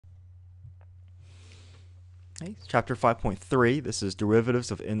Okay, chapter 5.3, this is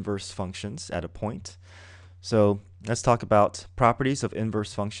derivatives of inverse functions at a point. So let's talk about properties of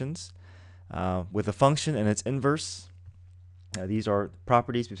inverse functions. With a function and its inverse, these are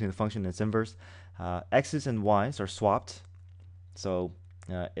properties between the function and its inverse. X's and Y's are swapped. So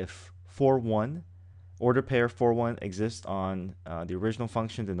if 4, 1, order pair 4, 1 exists on the original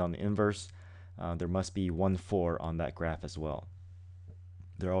function, then on the inverse, there must be 1, 4 on that graph as well.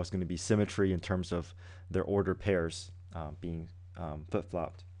 There's always going to be symmetry in terms of their order pairs being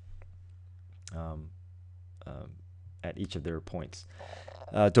flip-flopped at each of their points.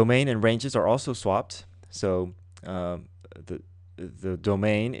 Domain and ranges are also swapped. So the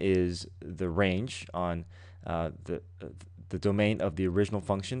domain is the range on the domain of the original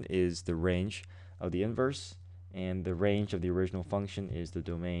function is the range of the inverse, and the range of the original function is the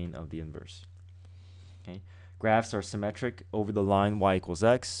domain of the inverse. Okay. Graphs are symmetric over the line y equals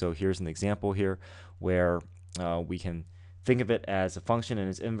x. So here's an example here where we can think of it as a function and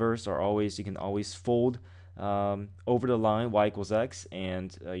its inverse are always, you can always fold over the line y equals x,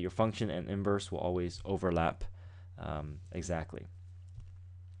 and your function and inverse will always overlap exactly.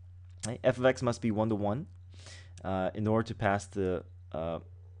 Right? F of x must be 1 to 1 in order to pass the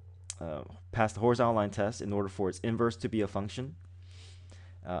horizontal line test, in order for its inverse to be a function.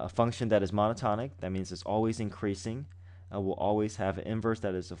 A function that is monotonic, that means it's always increasing, will always have an inverse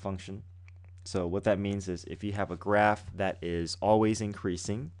that is a function. So what that means is if you have a graph that is always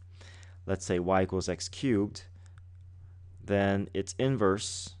increasing, let's say y equals x cubed, then its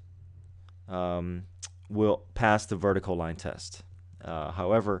inverse will pass the vertical line test.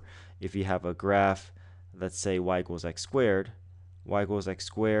 However, if you have a graph, let's say y equals x squared,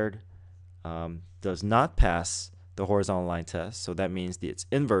 does not pass the horizontal line test. So that means its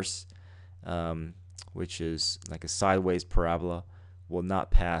inverse, which is like a sideways parabola, will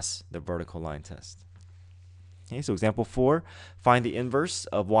not pass the vertical line test. Okay, so example 4, find the inverse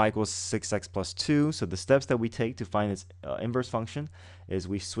of y equals 6x plus 2. So the steps that we take to find its inverse function is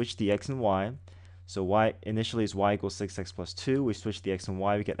we switch the x and y. So y initially is y equals 6x plus 2. We switch the x and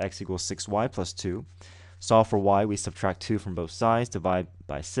y, we get x equals 6y plus 2. Solve for y, we subtract 2 from both sides, divide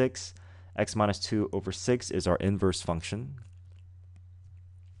by 6. X minus 2 over 6 is our inverse function.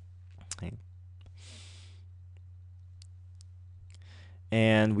 Okay.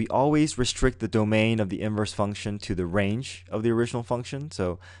 And we always restrict the domain of the inverse function to the range of the original function.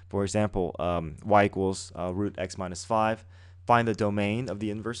 So, for example, y equals root x minus 5. Find the domain of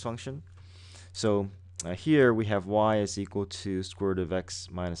the inverse function. So here we have y is equal to square root of x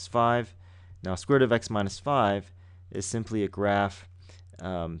minus 5. Now, square root of x minus 5 is simply a graph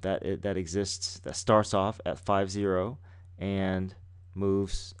that exists, that starts off at 5, 0 and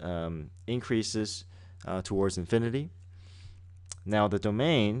moves, increases towards infinity. Now the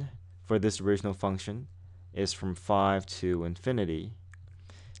domain for this original function is from 5 to infinity.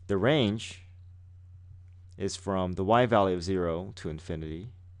 The range is from the y value of 0 to infinity.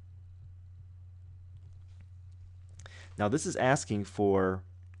 Now this is asking for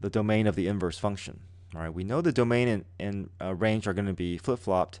the domain of the inverse function. All right, we know the domain and range are going to be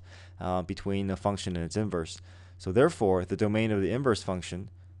flip-flopped between the function and its inverse. So therefore, the domain of the inverse function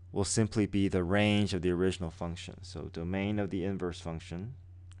will simply be the range of the original function. So domain of the inverse function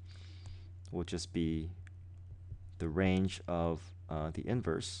will just be the range of the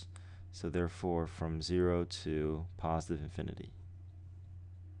inverse. So therefore, from 0 to positive infinity.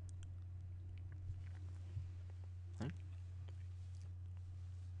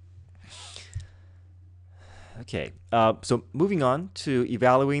 Okay, so moving on to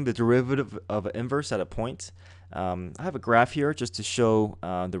evaluating the derivative of an inverse at a point. I have a graph here just to show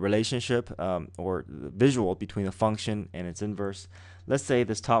the relationship or the visual between a function and its inverse. Let's say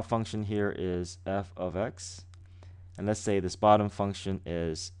this top function here is f of x, and let's say this bottom function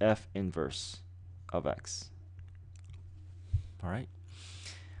is f inverse of x. All right.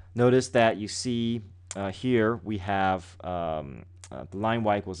 Notice that you see here we have the line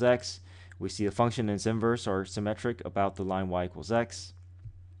y equals x. We see the function and its inverse are symmetric about the line y equals x.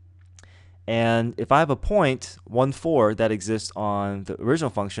 And if I have a point 1, 4 that exists on the original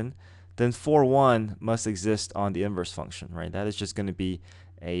function, then 4, 1 must exist on the inverse function, right? That is just going to be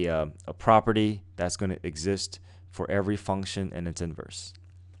a property that's going to exist for every function and its inverse.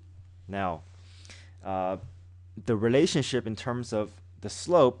 Now, the relationship in terms of the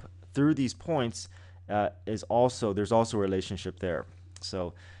slope through these points there's also a relationship there.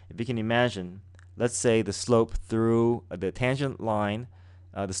 So if you can imagine, let's say the slope through the tangent line,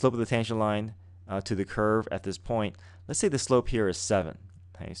 the slope of the tangent line to the curve at this point, let's say the slope here is 7.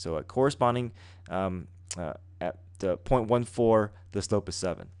 Okay, so at corresponding at point 1, 4, the slope is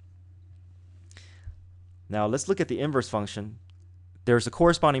 7. Now let's look at the inverse function. There's a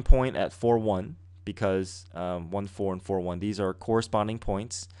corresponding point at 4, 1 because 1, 4, and 4, 1, these are corresponding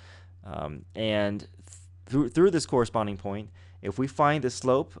points. And through this corresponding point, if we find the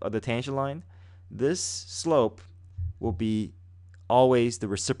slope of the tangent line, this slope will be always the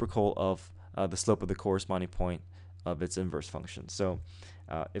reciprocal of the slope of the corresponding point of its inverse function. So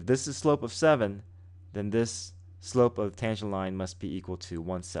if this is slope of 7, then this slope of the tangent line must be equal to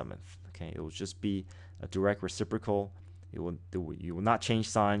 1/7. Okay, it will just be a direct reciprocal. You will not change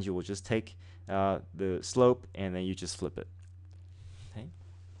signs. You will just take the slope and then you just flip it. Okay.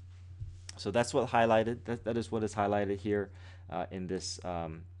 So that's what highlighted. That is what is highlighted here in this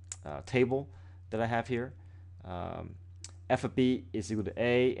table that I have here. F of b is equal to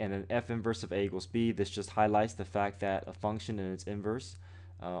a, and then f inverse of a equals b. This just highlights the fact that a function and its inverse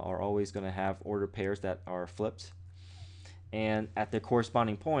are always going to have order pairs that are flipped. And at their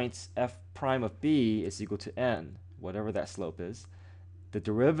corresponding points, f prime of b is equal to n, whatever that slope is. The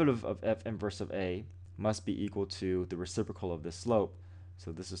derivative of f inverse of a must be equal to the reciprocal of this slope.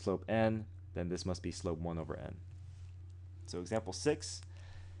 So this is slope n, then this must be slope 1 over n. So example 6,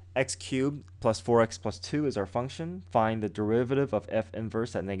 x cubed plus 4x plus 2 is our function. Find the derivative of f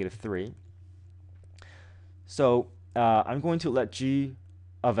inverse at -3. So I'm going to let g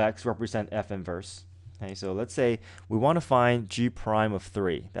of x represent f inverse. Okay, so let's say we want to find g prime of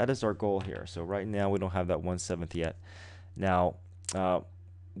 3. That is our goal here. So right now we don't have that 1/7 yet. Now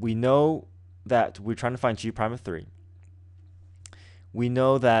we know that we're trying to find g prime of 3. We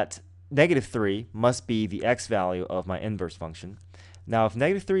know that -3 must be the x value of my inverse function. Now if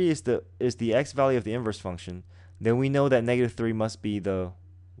 -3 is the x value of the inverse function, then we know that -3 must be the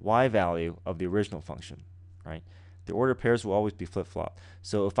y value of the original function, right? The order pairs will always be flip-flop.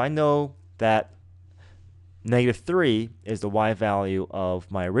 So if I know that -3 is the y value of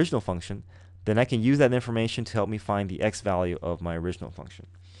my original function, then I can use that information to help me find the x value of my original function.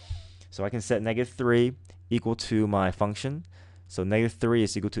 So I can set -3 equal to my function. So -3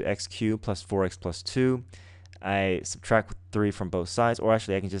 is equal to x cubed plus 4x plus 2. I subtract 3 from both sides, or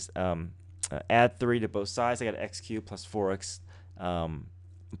actually I can just add 3 to both sides. I got x cubed plus 4x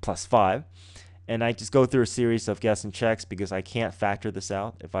plus 5. And I just go through a series of guess and checks because I can't factor this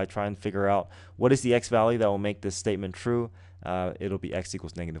out. If I try and figure out what is the x value that will make this statement true, it'll be x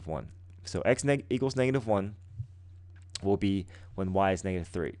equals -1. So x equals -1 will be when y is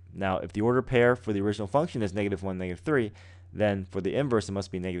 -3. Now, if the order pair for the original function is -1, -3, then for the inverse it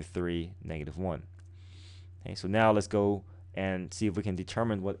must be -3, -1. Okay, so now let's go and see if we can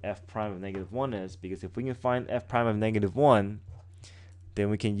determine what f prime of -1 is, because if we can find f prime of -1, then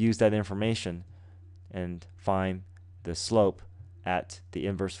we can use that information and find the slope at the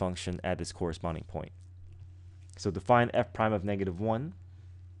inverse function at its corresponding point. So to find f prime of -1,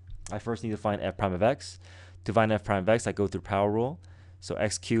 I first need to find f prime of x. To find f prime of x, I go through power rule. So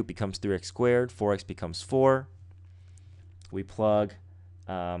x cubed becomes 3x squared, 4x becomes 4. We plug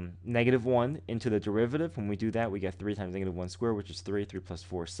 -1 into the derivative. When we do that, we get 3 times -1 squared, which is 3. 3 plus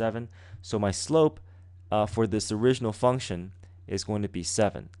 4 is 7. So my slope for this original function is going to be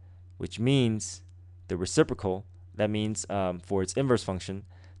 7, which means the reciprocal, that means for its inverse function,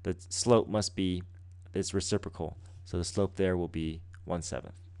 the slope must be its reciprocal. So the slope there will be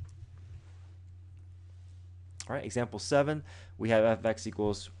 1/7. All right, example 7, we have f(x)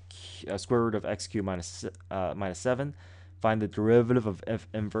 equals square root of x cubed minus 7. Find the derivative of f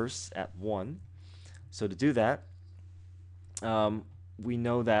inverse at 1. So to do that, we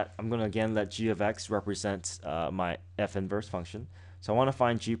know that I'm going to again let g of x represent my f inverse function. So I want to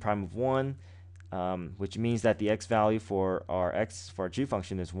find g prime of 1, which means that the x value for our g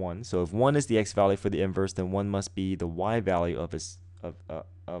function is 1. So if 1 is the x value for the inverse, then 1 must be the y value of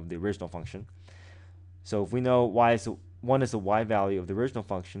the original function. So if we know 1 is the y value of the original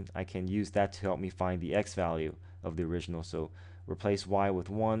function, I can use that to help me find the x value of the original. So replace y with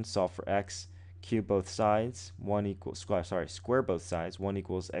 1, solve for x, cube both sides, square both sides, 1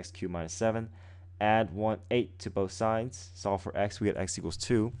 equals x cubed minus 7, add 8 to both sides, solve for x, we get x equals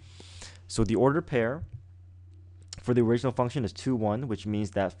 2. So the order pair for the original function is 2, 1, which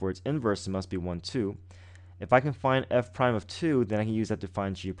means that for its inverse it must be 1, 2. If I can find f prime of 2, then I can use that to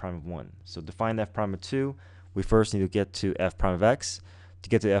find g prime of 1. So to find f prime of 2, we first need to get to f prime of x. To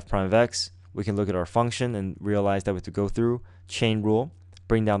get to f prime of x, we can look at our function and realize that we have to go through chain rule,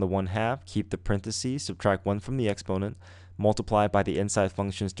 bring down the 1/2, keep the parentheses, subtract 1 from the exponent, multiply by the inside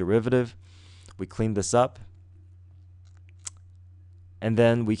function's derivative. We clean this up, and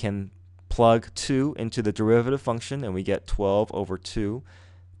then we can plug 2 into the derivative function, and we get 12 over 2,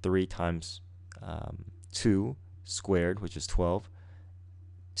 3 times 2 squared, which is 12.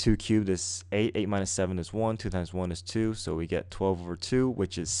 2 cubed is 8. 8 minus 7 is 1. 2 times 1 is 2. So we get 12 over 2,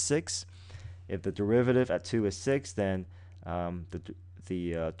 which is 6. If the derivative at 2 is 6, then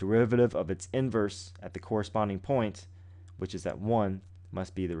the derivative of its inverse at the corresponding point, which is at 1,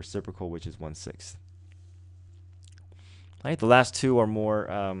 must be the reciprocal, which is 1/6. Right, the last two are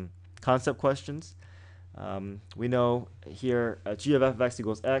more concept questions. We know here g of f of x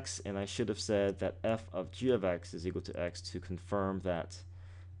equals x, and I should have said that f of g of x is equal to x to confirm that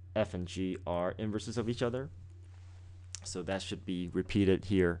f and g are inverses of each other. So that should be repeated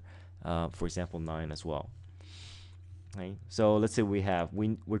here for example 9 as well. Right? So let's say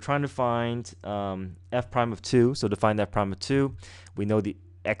we're trying to find f prime of 2. So to find f prime of 2, we know the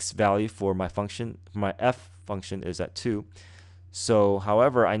x value for my function, my f function is at 2. So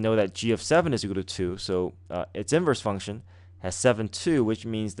however, I know that g of 7 is equal to 2. So its inverse function has 7, 2, which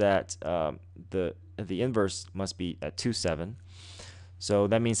means that the inverse must be at 2, 7. So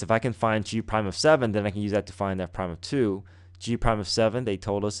that means if I can find g prime of 7, then I can use that to find f prime of 2. G prime of 7, they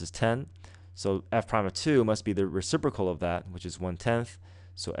told us, is 10. So f prime of 2 must be the reciprocal of that, which is 1/10.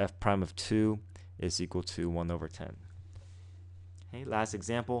 So f prime of 2 is equal to 1 over 10. Okay, last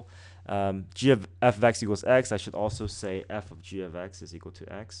example. G of f of x equals x. I should also say f of g of x is equal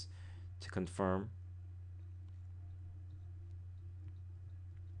to x to confirm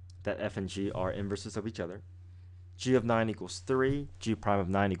that f and g are inverses of each other. G of 9 equals 3. G prime of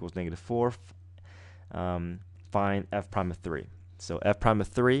 9 equals -4. Find f prime of 3. So f prime of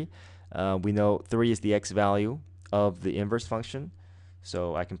 3, we know 3 is the x value of the inverse function.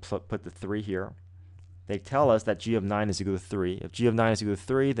 So I can put the 3 here. They tell us that g of 9 is equal to 3. If g of 9 is equal to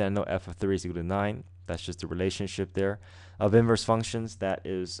 3, then no f of 3 is equal to 9. That's just the relationship there of inverse functions that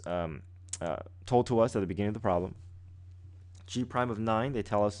is told to us at the beginning of the problem. G prime of 9, they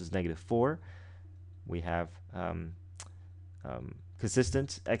tell us, is -4. We have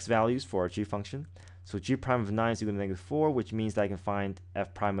consistent x values for our g function. So g prime of 9 is equal to -4, which means that I can find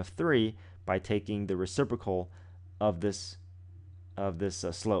f prime of 3 by taking the reciprocal of this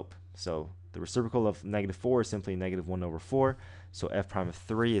slope. So the reciprocal of -4 is simply -1 over 4. So f prime of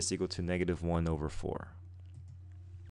 3 is equal to -1 over 4.